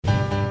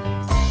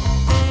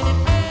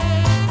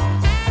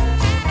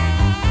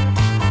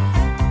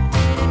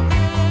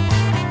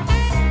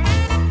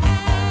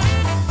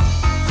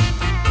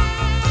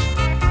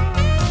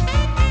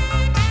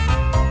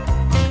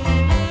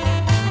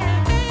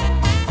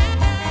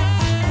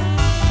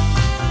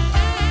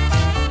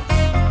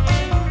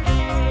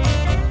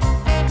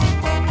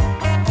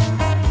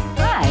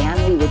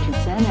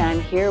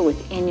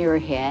your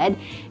head,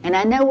 and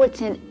I know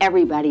what's in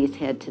everybody's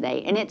head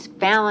today, and it's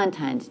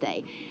Valentine's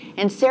Day.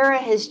 And Sarah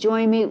has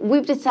joined me.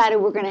 We've decided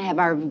we're going to have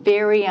our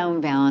very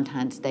own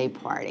Valentine's Day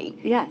party.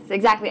 Yes,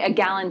 exactly. A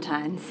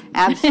Galentine's.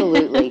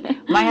 Absolutely.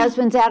 My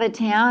husband's out of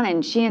town,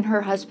 and she and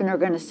her husband are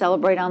going to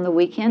celebrate on the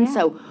weekend. Yeah.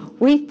 So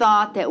we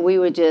thought that we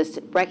would just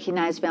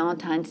recognize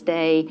Valentine's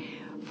Day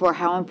for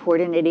how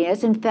important it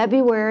is. And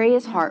February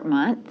is Heart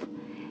Month.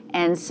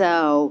 And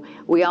so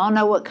we all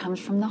know what comes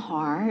from the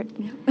heart,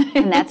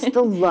 and that's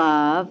the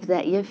love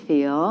that you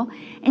feel.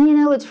 And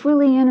it's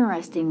really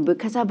interesting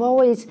because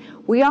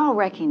we all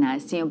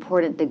recognize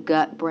the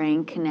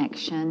gut-brain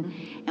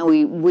connection, and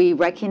we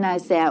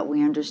recognize that,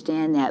 we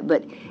understand that,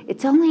 but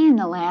it's only in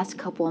the last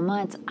couple of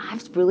months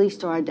I've really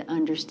started to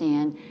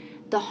understand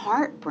the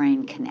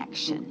heart-brain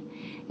connection,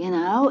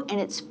 and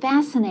it's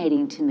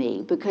fascinating to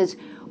me because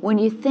when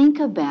you think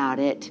about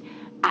it,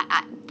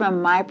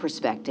 from my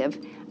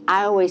perspective,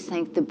 I always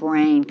think the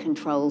brain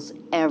controls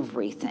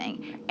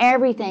everything.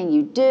 Everything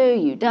you do,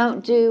 you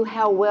don't do,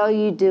 how well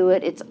you do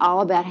it, it's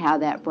all about how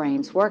that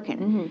brain's working.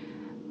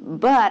 Mm-hmm.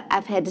 But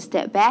I've had to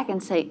step back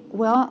and say,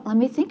 well, let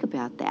me think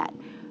about that.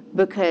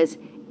 Because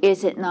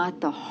is it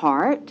not the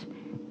heart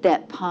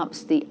that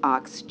pumps the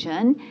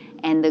oxygen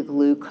and the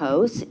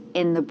glucose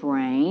in the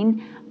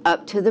brain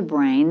up to the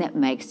brain that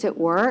makes it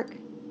work?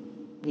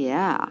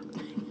 Yeah.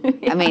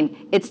 I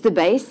mean, it's the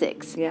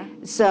basics. Yeah.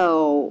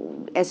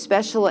 So as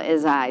special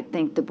as I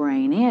think the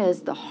brain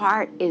is, the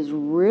heart is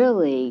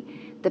really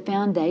the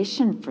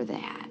foundation for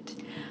that.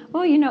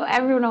 Well,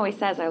 everyone always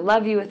says, I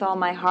love you with all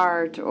my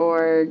heart,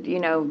 or,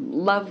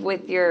 love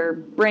with your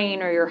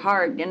brain or your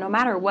heart. And no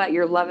matter what,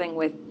 you're loving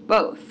with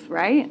both,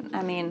 right?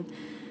 I mean...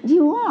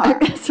 You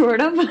are.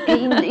 Sort of.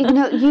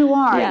 You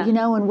are. Yeah.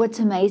 And what's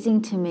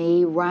amazing to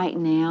me right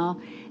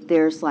now,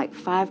 there's like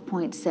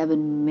 5.7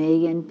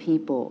 million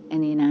people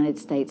in the United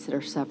States that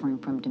are suffering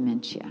from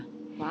dementia.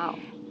 Wow.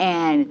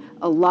 And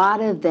a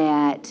lot of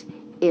that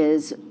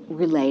is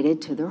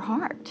related to their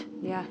heart.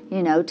 Yeah.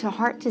 To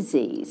heart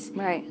disease.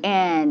 Right.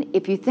 And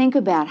if you think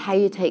about how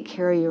you take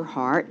care of your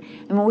heart,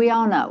 we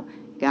all know,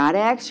 got to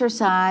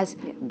exercise,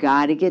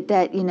 got to get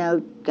that,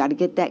 got to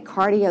get that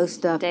cardio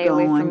stuff Stay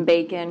going. away from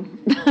bacon.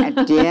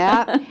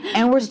 Yeah.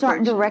 And we're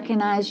starting to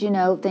recognize,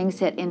 things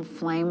that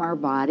inflame our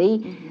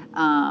body.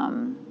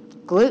 Mm-hmm.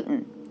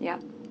 Gluten,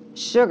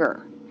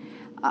 sugar,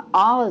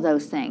 all of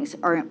those things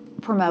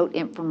promote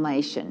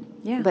inflammation.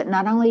 Yeah. But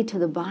not only to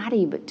the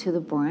body, but to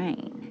the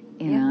brain,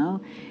 you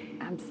know?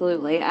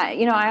 Absolutely.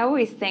 I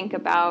always think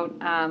about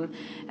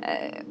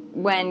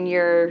when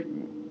you're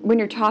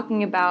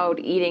talking about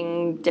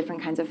eating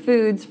different kinds of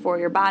foods for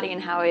your body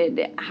and how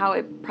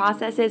it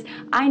processes,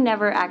 I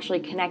never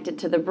actually connect it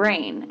to the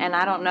brain. And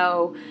I don't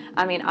know,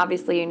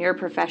 obviously in your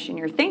profession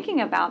you're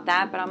thinking about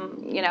that, but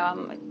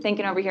I'm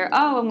thinking over here,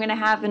 I'm going to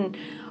have an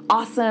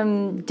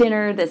awesome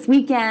dinner this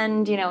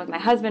weekend, with my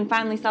husband,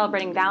 finally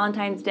celebrating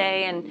Valentine's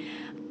Day, and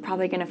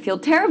probably going to feel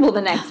terrible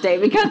the next day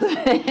because of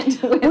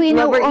it with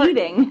what we're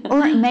eating.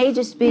 Or it may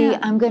just be,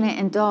 I'm going to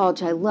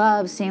indulge. I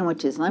love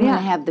sandwiches. I'm going to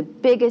have the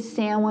biggest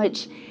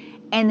sandwich.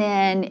 And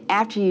then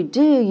after you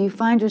do, you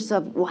find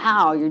yourself,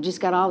 wow, you just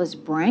got all this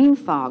brain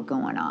fog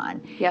going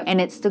on. Yep. And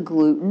it's the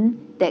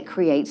gluten that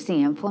creates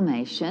the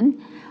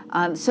inflammation.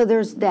 So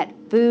there's that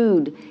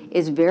food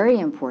is very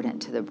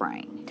important to the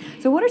brain.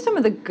 So what are some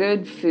of the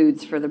good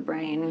foods for the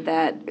brain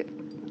that,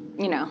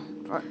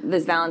 for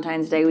this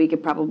Valentine's Day we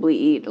could probably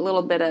eat? A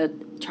little bit of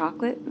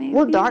chocolate, maybe?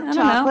 Well, dark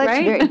chocolate,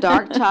 right?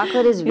 Dark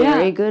chocolate is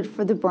very good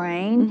for the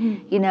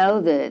brain.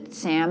 Mm-hmm. The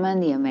salmon,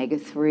 the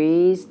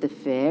omega-3s, the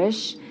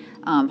fish,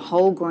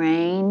 whole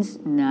grains,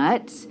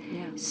 nuts.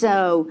 Yeah.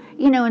 So,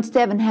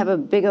 instead of have a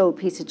big old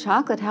piece of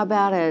chocolate, how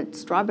about a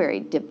strawberry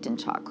dipped in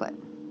chocolate?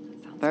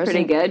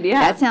 Pretty good, yeah.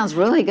 That sounds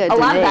really good to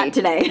me. A lot of that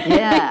today.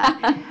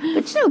 Yeah.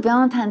 But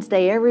Valentine's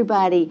Day,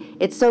 everybody,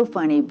 it's so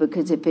funny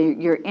because if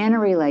you're in a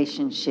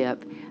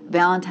relationship,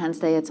 Valentine's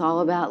Day, it's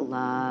all about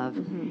love.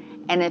 Mm-hmm.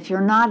 And if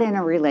you're not in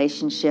a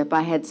relationship,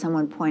 I had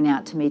someone point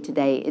out to me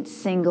today, it's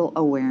Single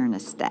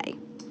Awareness Day.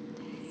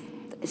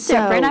 It's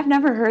different. I've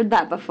never heard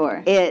that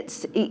before.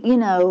 It's,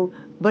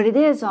 but it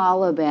is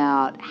all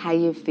about how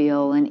you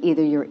feel, and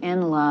either you're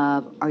in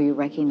love or you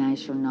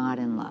recognize you're not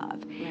in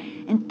love.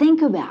 Right. And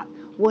think about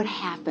what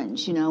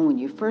happens, when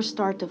you first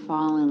start to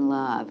fall in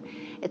love.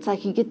 It's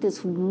like you get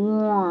this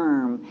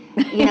warm,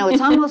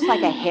 it's almost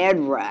like a head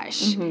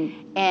rush.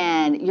 Mm-hmm.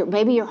 And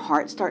maybe your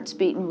heart starts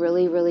beating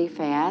really, really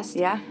fast.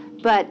 Yeah.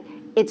 But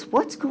it's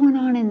what's going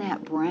on in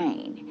that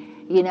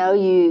brain.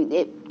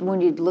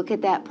 When you look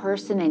at that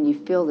person and you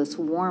feel this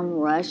warm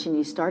rush and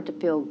you start to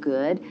feel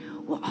good,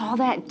 well, all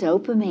that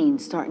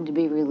dopamine's starting to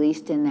be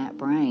released in that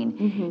brain.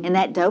 Mm-hmm. And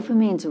that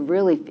dopamine's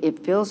it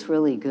feels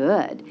really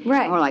good.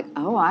 Right. And we're like,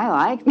 oh, I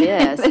like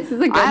this. This is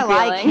a good feeling.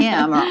 like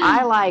him, or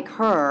I like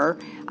her.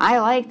 I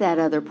like that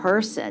other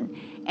person.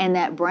 And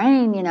that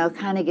brain,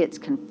 kind of gets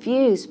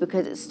confused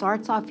because it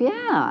starts off,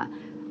 I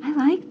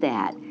like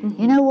that. Mm-hmm.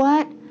 You know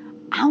what?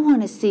 I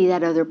want to see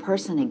that other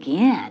person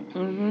again.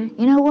 Mm-hmm.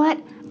 You know what?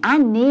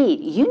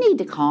 you need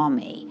to call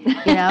me,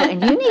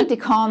 and you need to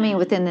call me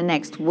within the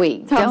next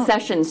week. That's how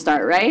sessions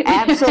start, right?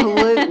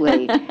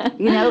 Absolutely.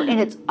 And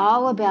it's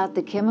all about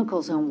the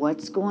chemicals and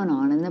what's going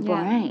on in the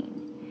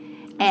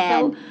brain.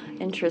 And so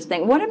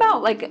interesting. What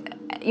about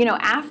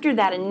after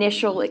that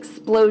initial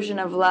explosion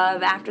of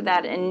love, after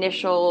that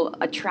initial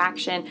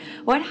attraction,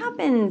 what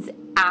happens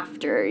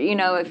after?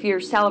 If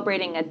you're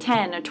celebrating a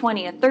 10, a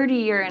 20, a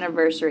 30-year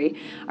anniversary,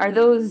 are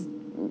those,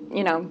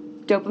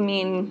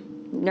 dopamine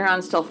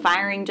neurons still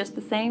firing just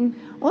the same?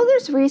 Well,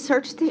 there's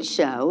research that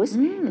shows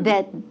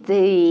that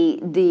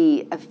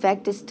the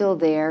effect is still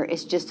there.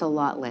 It's just a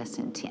lot less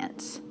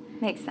intense.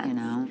 Makes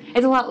sense.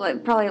 It's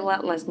probably a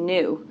lot less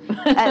new.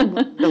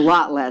 A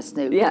lot less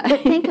new. Yeah.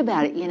 But think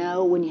about it.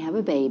 When you have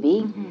a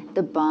baby,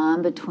 the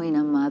bond between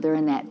a mother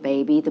and that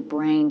baby, the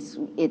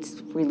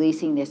it's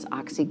releasing this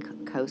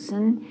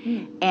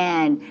oxytocin,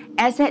 and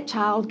as that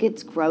child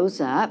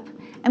grows up,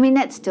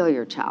 that's still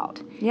your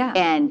child.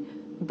 Yeah.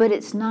 But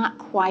it's not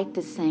quite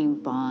the same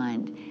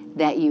bond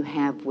that you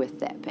have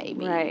with that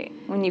baby. Right.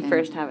 When you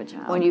first have a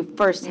child. When you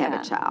first have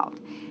a child.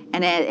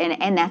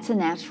 And that's a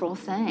natural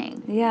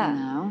thing.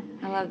 Yeah.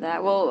 I love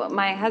that. Well,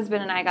 my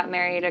husband and I got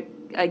married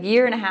a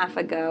year and a half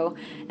ago,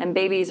 and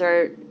babies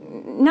are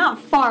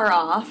not far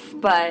off,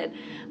 but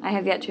I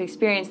have yet to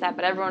experience that.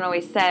 But everyone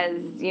always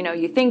says,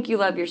 you think you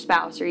love your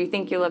spouse or you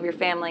think you love your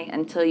family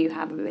until you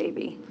have a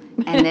baby.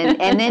 And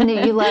then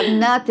you love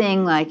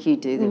nothing like you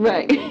do the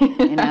baby.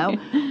 Right.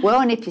 Well,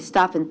 and if you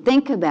stop and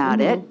think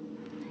about it,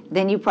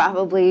 then you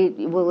probably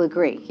will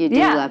agree. You do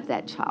love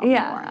that child more.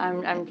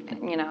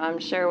 I'm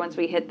sure once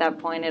we hit that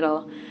point,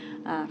 it'll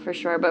for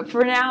sure. But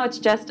for now, it's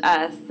just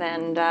us,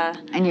 and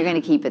you're going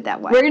to keep it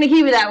that way. We're going to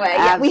keep it that way.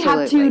 Absolutely. Yeah,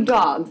 we have 2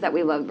 dogs that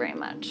we love very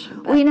much.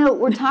 But. Well,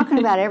 we're talking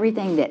about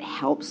everything that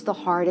helps the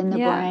heart and the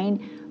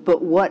brain,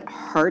 but what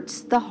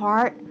hurts the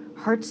heart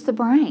hurts the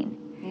brain.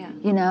 Yeah.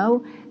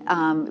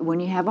 When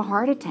you have a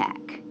heart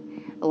attack.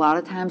 A lot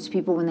of times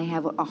people, when they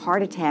have a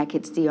heart attack,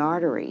 it's the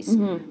arteries.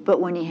 But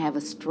when you have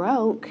a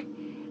stroke,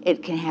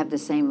 it can have the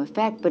same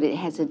effect, but it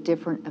has a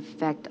different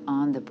effect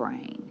on the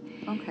brain.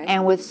 Okay.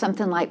 And with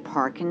something like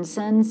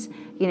Parkinson's,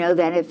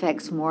 that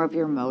affects more of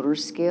your motor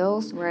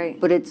skills. Right.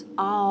 But it's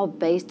all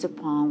based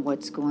upon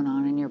what's going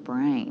on in your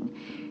brain.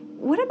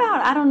 What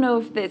about, I don't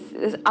know if this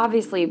is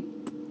obviously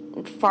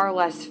far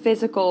less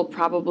physical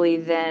probably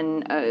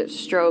than a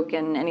stroke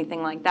and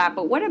anything like that,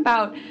 but what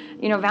about,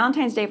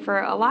 Valentine's Day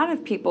for a lot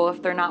of people,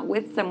 if they're not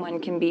with someone,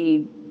 can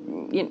be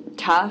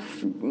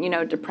tough,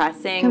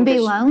 depressing. Can be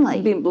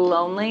lonely. Be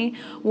lonely.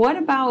 What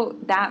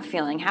about that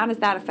feeling? How does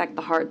that affect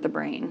the heart, the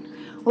brain?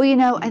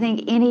 Well, I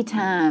think any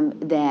time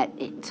that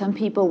some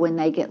people, when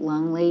they get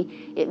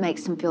lonely, it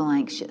makes them feel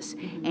anxious.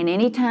 And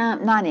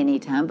not any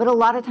time, but a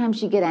lot of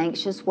times you get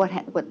anxious, what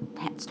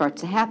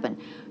starts to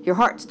happen? Your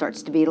heart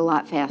starts to beat a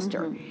lot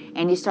faster.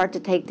 And you start to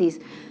take these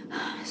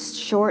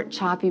short,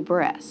 choppy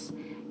breaths,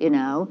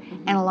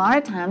 And a lot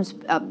of times,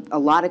 a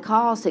lot of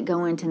calls that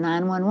go into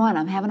 911,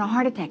 I'm having a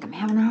heart attack, I'm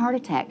having a heart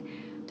attack.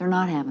 They're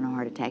not having a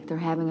heart attack, they're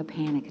having a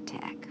panic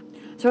attack.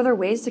 So are there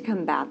ways to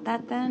combat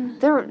that then?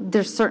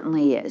 There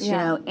certainly is.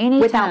 Anytime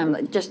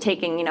without just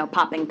taking,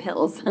 popping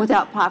pills.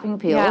 Without popping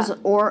pills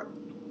or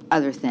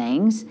other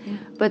things. Yeah.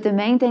 But the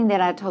main thing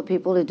that I tell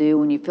people to do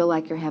when you feel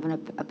like you're having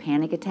a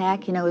panic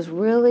attack, is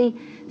really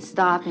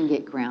stop and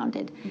get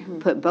grounded.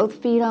 Put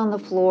both feet on the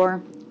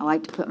floor. I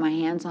like to put my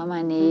hands on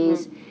my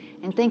knees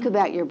and think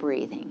about your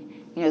breathing.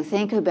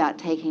 Think about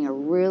taking a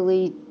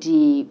really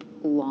deep,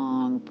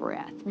 long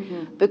breath.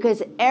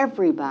 Because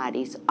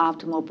everybody's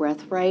optimal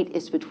breath rate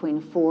is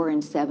between 4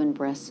 and 7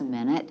 breaths a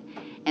minute.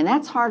 And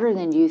that's harder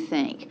than you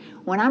think.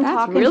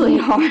 That's really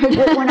hard.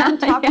 When I'm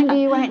talking to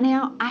you right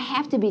now, I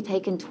have to be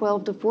taking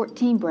 12 to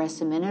 14 breaths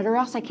a minute, or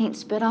else I can't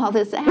spit all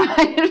this out.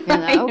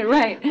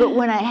 Right. But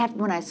when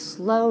I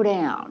slow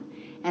down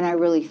and I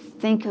really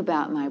think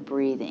about my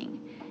breathing,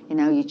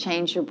 you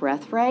change your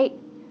breath rate,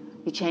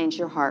 you change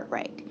your heart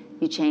rate.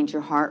 You change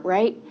your heart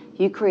rate,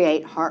 you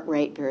create heart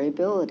rate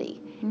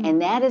variability.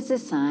 And that is a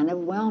sign of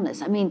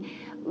wellness.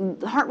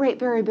 Heart rate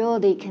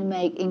variability can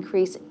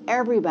increase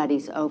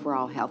everybody's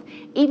overall health.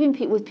 Even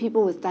with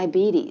people with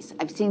diabetes,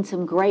 I've seen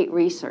some great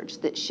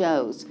research that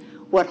shows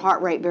what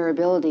heart rate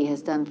variability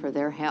has done for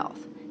their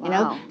health.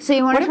 Wow. So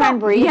you want to try and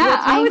breathe with me?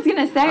 I was going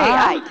to say,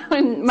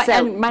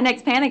 right. my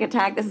next panic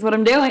attack, this is what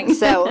I'm doing.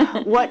 So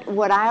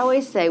what I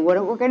always say,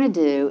 what we're going to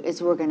do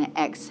is we're going to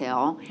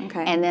exhale,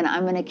 and then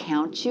I'm going to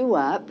count you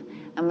up.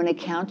 I'm going to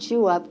count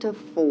you up to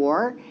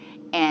 4,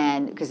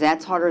 and because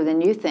that's harder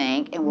than you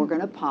think, and we're going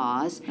to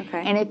pause.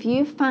 Okay. And if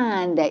you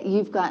find that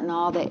you've gotten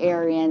all the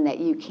air in that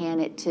you can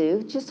at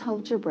 2, just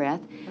hold your breath.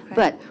 Okay.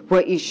 But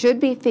what you should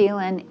be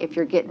feeling, if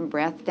you're getting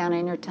breath down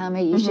in your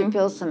tummy, you should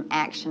feel some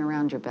action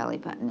around your belly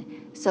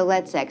button. So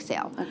let's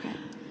exhale. Okay.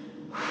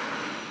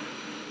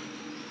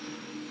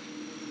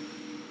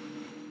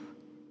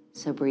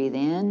 So breathe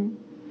in,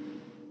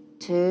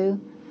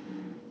 2,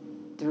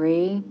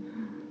 3,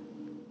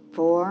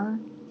 4,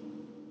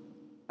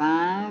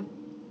 5,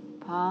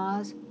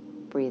 pause,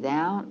 breathe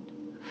out.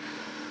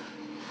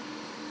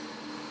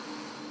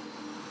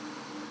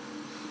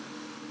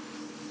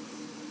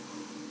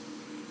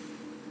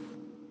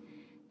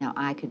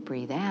 now I could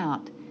breathe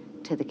out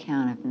to the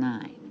count of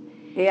 9.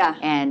 Yeah.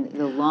 And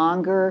the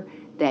longer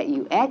that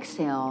you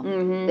exhale,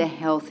 the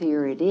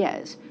healthier it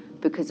is.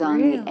 Because on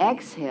the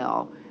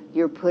exhale,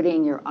 you're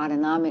putting your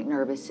autonomic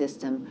nervous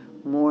system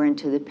more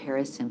into the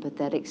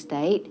parasympathetic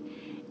state.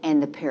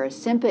 And the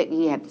parasympathetic,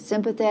 you have the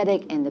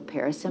sympathetic and the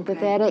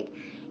parasympathetic.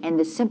 And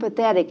the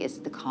sympathetic is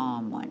the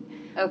calm one.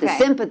 Okay. The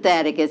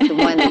sympathetic is the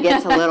one that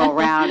gets a little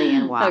rowdy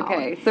and wild.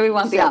 Okay, so we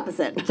want the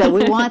opposite. So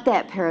we want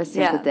that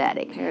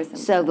parasympathetic. Yeah, parasympathetic.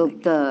 So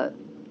the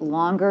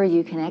longer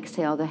you can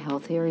exhale, the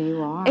healthier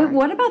you are.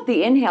 What about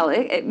the inhale?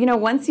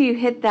 Once you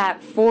hit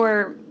that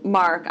 4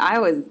 mark,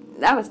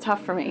 that was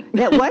tough for me.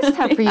 That was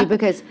tough for you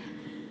because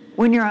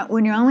when you're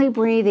only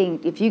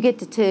breathing, if you get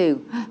to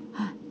 2,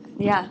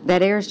 yeah,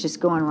 that air is just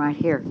going right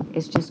here.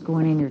 It's just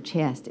going in your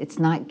chest. It's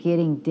not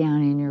getting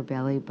down in your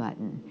belly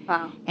button.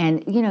 Wow.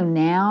 And,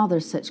 now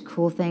there's such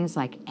cool things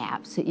like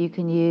apps that you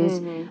can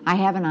use. I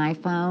have an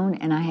iPhone,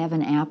 and I have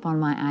an app on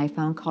my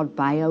iPhone called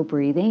Bio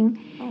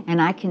Breathing, and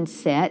I can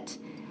set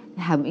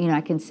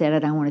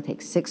it. I want to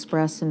take 6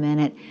 breaths a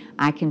minute.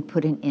 I can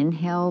put an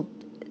inhale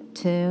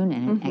tune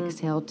and an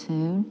exhale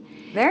tune.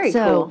 Very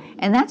cool.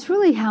 And that's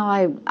really how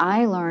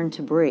I learned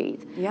to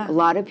breathe. Yeah. A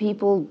lot of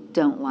people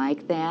don't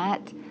like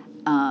that.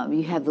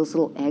 You have those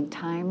little egg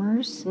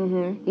timers.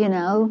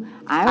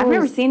 I've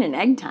never seen an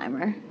egg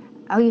timer.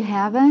 Oh, you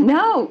haven't?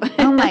 No.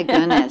 Oh my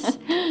goodness.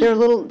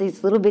 They're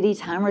these little bitty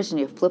timers, and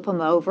you flip them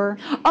over.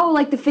 Oh,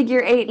 like the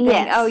figure 8 thing.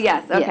 Yes. Oh,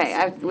 yes. Okay.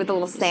 Yes. With a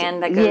little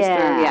sand that goes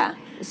through. Yeah.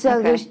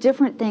 So there's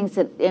different things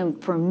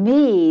and for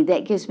me,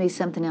 that gives me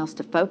something else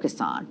to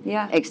focus on.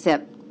 Yeah.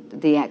 Except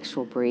the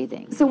actual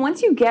breathing. So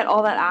once you get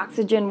all that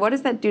oxygen, what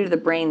does that do to the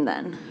brain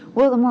then?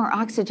 Well, the more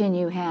oxygen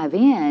you have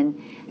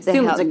in,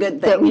 assume it's a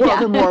good thing.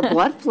 The more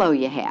blood flow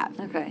you have.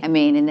 Okay. I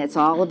mean, and it's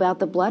all about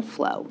the blood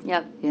flow.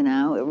 Yep. It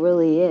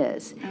really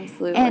is.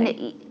 Absolutely.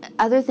 And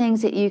other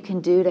things that you can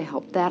do to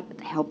help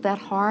that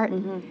heart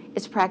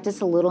is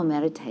practice a little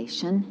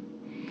meditation.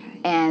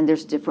 Okay. And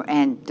there's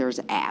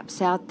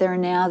apps out there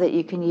now that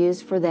you can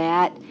use for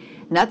that.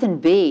 Nothing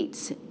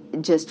beats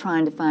just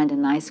trying to find a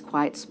nice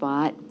quiet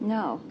spot.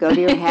 No. Go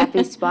to your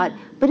happy spot.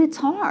 But it's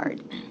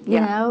hard.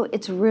 Yeah.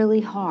 It's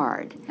really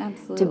hard.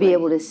 Absolutely. To be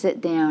able to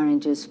sit down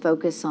and just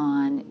focus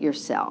on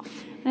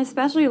yourself. And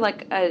especially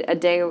like a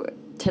day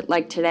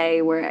like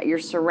today where you're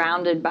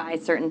surrounded by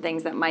certain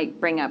things that might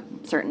bring up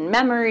certain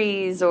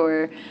memories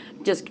or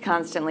just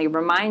constantly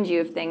remind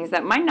you of things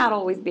that might not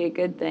always be a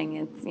good thing.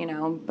 It's,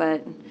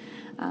 but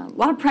a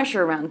lot of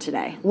pressure around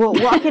today. Well,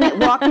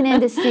 walking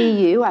in to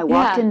see you, I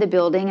walked in the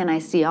building and I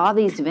see all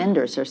these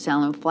vendors are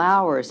selling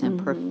flowers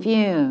and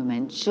perfume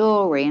and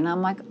jewelry, and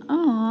I'm like,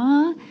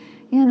 aw,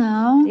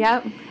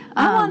 Yep.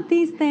 I want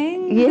these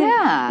things.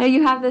 Yeah.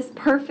 You have this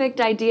perfect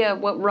idea of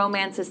what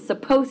romance is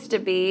supposed to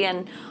be,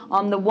 and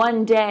on the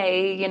one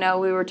day,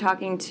 we were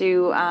talking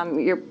to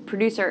your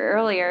producer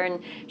earlier,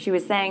 and she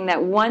was saying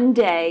that one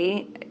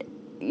day,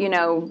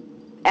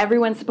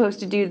 everyone's supposed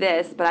to do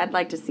this, but I'd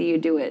like to see you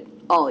do it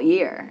all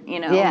year,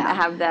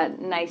 have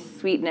that nice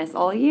sweetness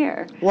all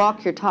year.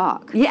 Walk your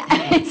talk. Yeah,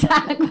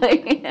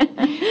 exactly.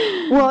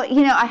 Well,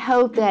 I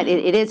hope that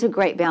it is a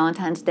great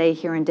Valentine's Day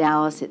here in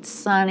Dallas. It's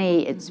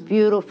sunny, it's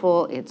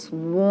beautiful, it's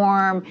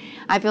warm.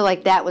 I feel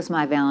like that was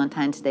my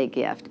Valentine's Day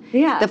gift.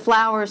 Yeah. The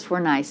flowers were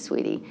nice,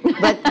 sweetie,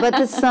 but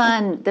the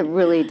sun, that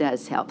really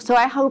does help. So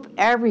I hope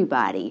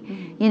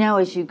everybody,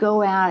 as you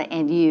go out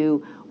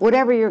and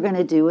whatever you're going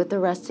to do with the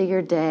rest of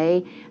your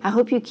day, I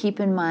hope you keep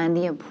in mind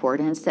the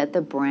importance that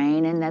the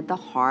brain and that the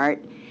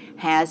heart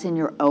has in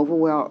your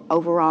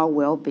overall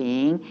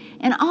well-being.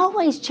 And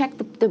always check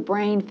the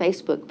Brain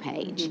Facebook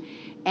page.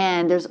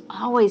 And there's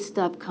always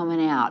stuff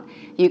coming out.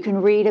 You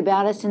can read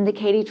about us in the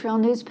Katy Trail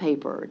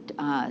newspaper.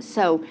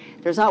 So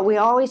we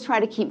always try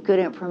to keep good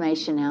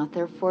information out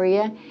there for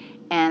you.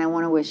 And I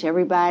want to wish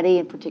everybody,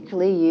 and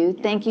particularly you,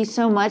 thank you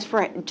so much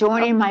for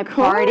joining my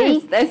party.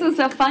 This was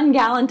a fun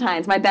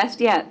Galentine's, my best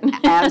yet.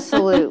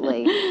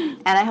 Absolutely.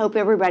 And I hope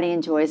everybody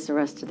enjoys the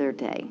rest of their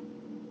day.